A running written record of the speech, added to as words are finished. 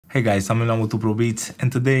Hey guys, I'm Mothership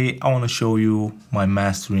and today I want to show you my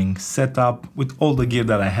mastering setup with all the gear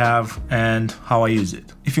that I have and how I use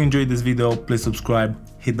it. If you enjoyed this video, please subscribe,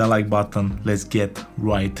 hit the like button, let's get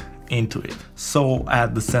right into it. So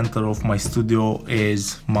at the center of my studio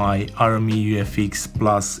is my RME UFX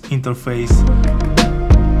Plus interface.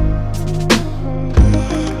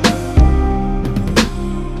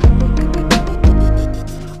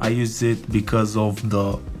 I use it because of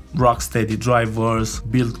the rock steady drivers,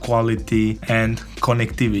 build quality and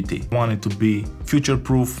connectivity. I want it to be future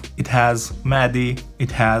proof. It has Madi,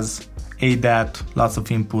 it has ADAT, lots of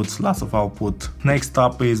inputs, lots of output. Next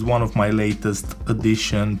up is one of my latest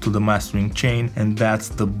addition to the mastering chain, and that's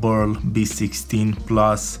the Burl B16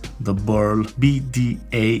 plus the Burl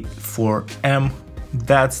BDA4M.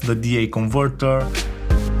 That's the DA converter.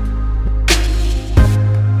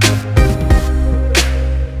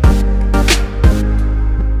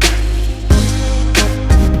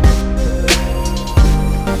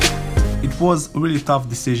 It was a really tough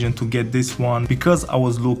decision to get this one because I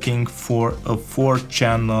was looking for a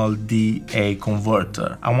 4-channel DA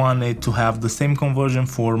converter. I wanted to have the same conversion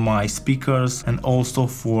for my speakers and also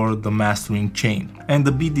for the mastering chain. And the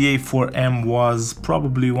BDA4M was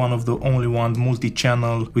probably one of the only ones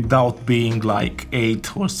multi-channel without being like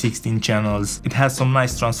 8 or 16 channels. It has some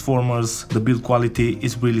nice transformers, the build quality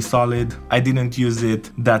is really solid. I didn't use it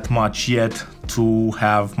that much yet to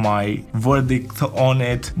have my verdict on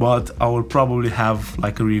it, but I will probably have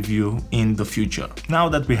like a review in the future. Now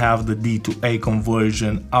that we have the D to A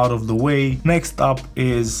conversion out of the way, next up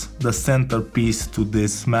is the centerpiece to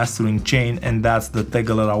this mastering chain, and that's the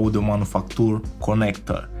Tegeler Audio Manufaktur connector.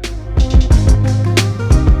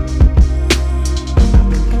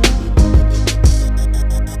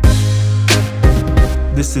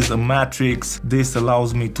 This is a matrix. This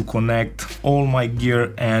allows me to connect all my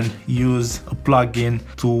gear and use a plugin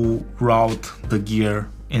to route the gear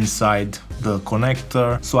inside the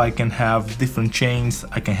connector, so I can have different chains.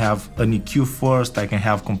 I can have an EQ first, I can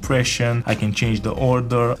have compression, I can change the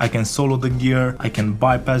order, I can solo the gear, I can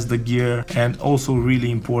bypass the gear, and also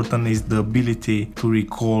really important is the ability to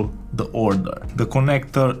recall the order. The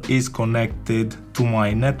connector is connected to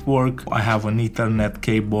my network. I have an Ethernet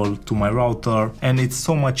cable to my router, and it's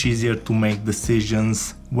so much easier to make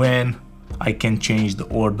decisions when I can change the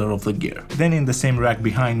order of the gear. Then in the same rack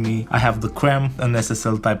behind me, I have the Creme, an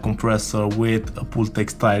SSL type compressor with a pull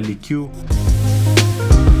textile EQ.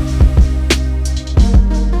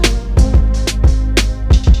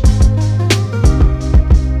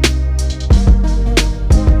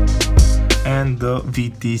 And the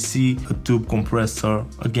VTC, a tube compressor,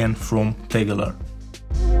 again from Tegeler.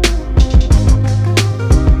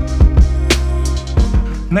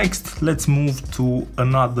 Next, let's move to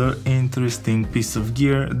another interesting piece of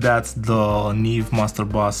gear. That's the Neve Master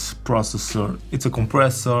Bus processor. It's a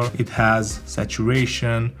compressor, it has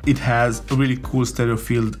saturation, it has a really cool stereo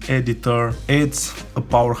field editor. It's a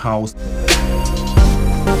powerhouse.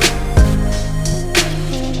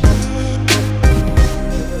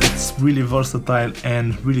 It's really versatile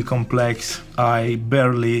and really complex. I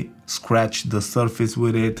barely scratch the surface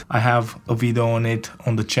with it. I have a video on it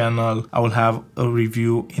on the channel. I will have a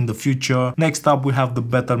review in the future. Next up we have the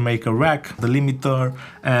Bettermaker rack, the limiter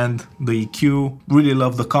and the EQ. Really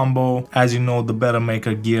love the combo. As you know, the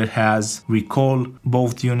Bettermaker gear has recall.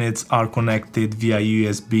 Both units are connected via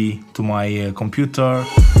USB to my computer.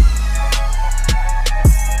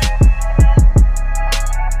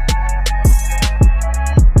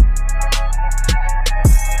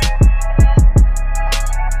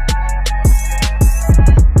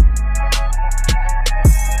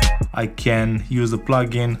 I can use a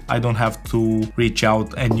plugin. I don't have to reach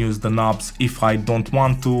out and use the knobs if I don't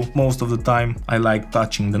want to. Most of the time I like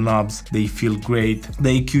touching the knobs, they feel great.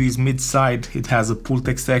 The EQ is mid-side, it has a pull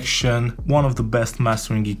text section, one of the best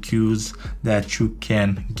mastering EQs that you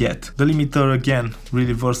can get. The limiter, again,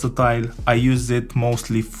 really versatile. I use it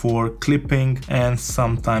mostly for clipping and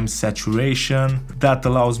sometimes saturation. That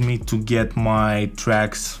allows me to get my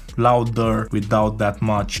tracks louder without that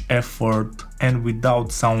much effort and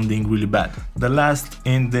without sounding really bad. The last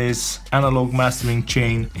in this analog mastering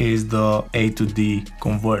chain is the A to D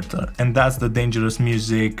converter, and that's the Dangerous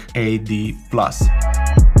Music AD+.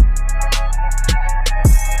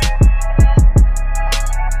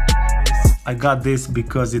 I got this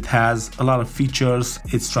because it has a lot of features.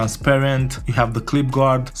 It's transparent, you have the clip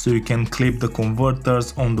guard so you can clip the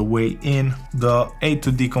converters on the way in. The A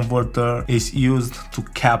to D converter is used to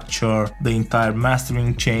capture the entire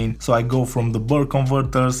mastering chain, so I go from the Burl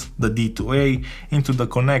converters, the D to A, into the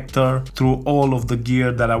connector, through all of the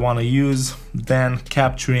gear that I want to use. then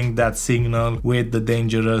capturing that signal with the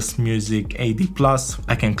Dangerous Music AD+.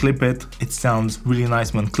 I can clip it. It sounds really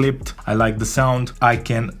nice when clipped. I like the sound. I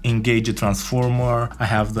can engage a transformer. I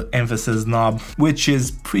have the emphasis knob, which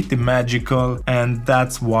is pretty magical, and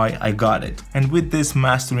that's why I got it. And with this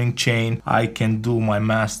mastering chain, I can do my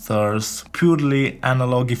masters purely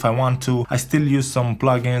analog if I want to. I still use some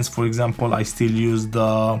plugins. For example, I still use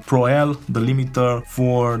the Pro L, the limiter,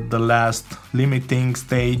 for the last limiting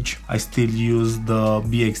stage. I still use the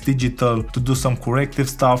BX Digital to do some corrective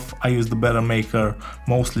stuff. I use the Bettermaker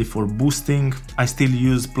mostly for boosting. I still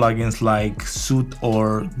use plugins like Suit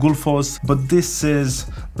or Gulfos, but this is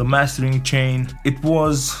the mastering chain. It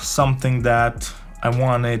was something that I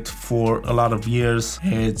wanted for a lot of years.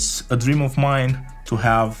 It's a dream of mine to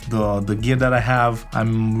have the gear that I have.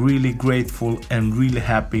 I'm really grateful and really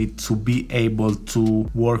happy to be able to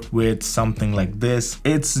work with something like this.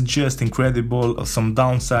 It's just incredible. Some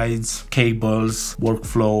downsides, cables,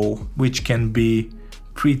 workflow, which can be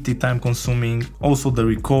pretty time consuming. Also the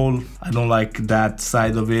recoil, I don't like that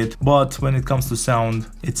side of it, but when it comes to sound,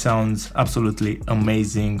 it sounds absolutely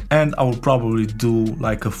amazing, and I will probably do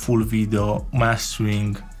like a full video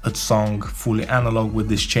mastering a song fully analog with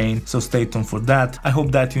this chain, so stay tuned for that. I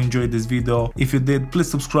hope that you enjoyed this video. If you did,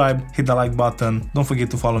 please subscribe, hit the like button, don't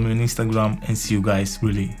forget to follow me on Instagram, and see you guys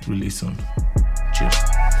really soon.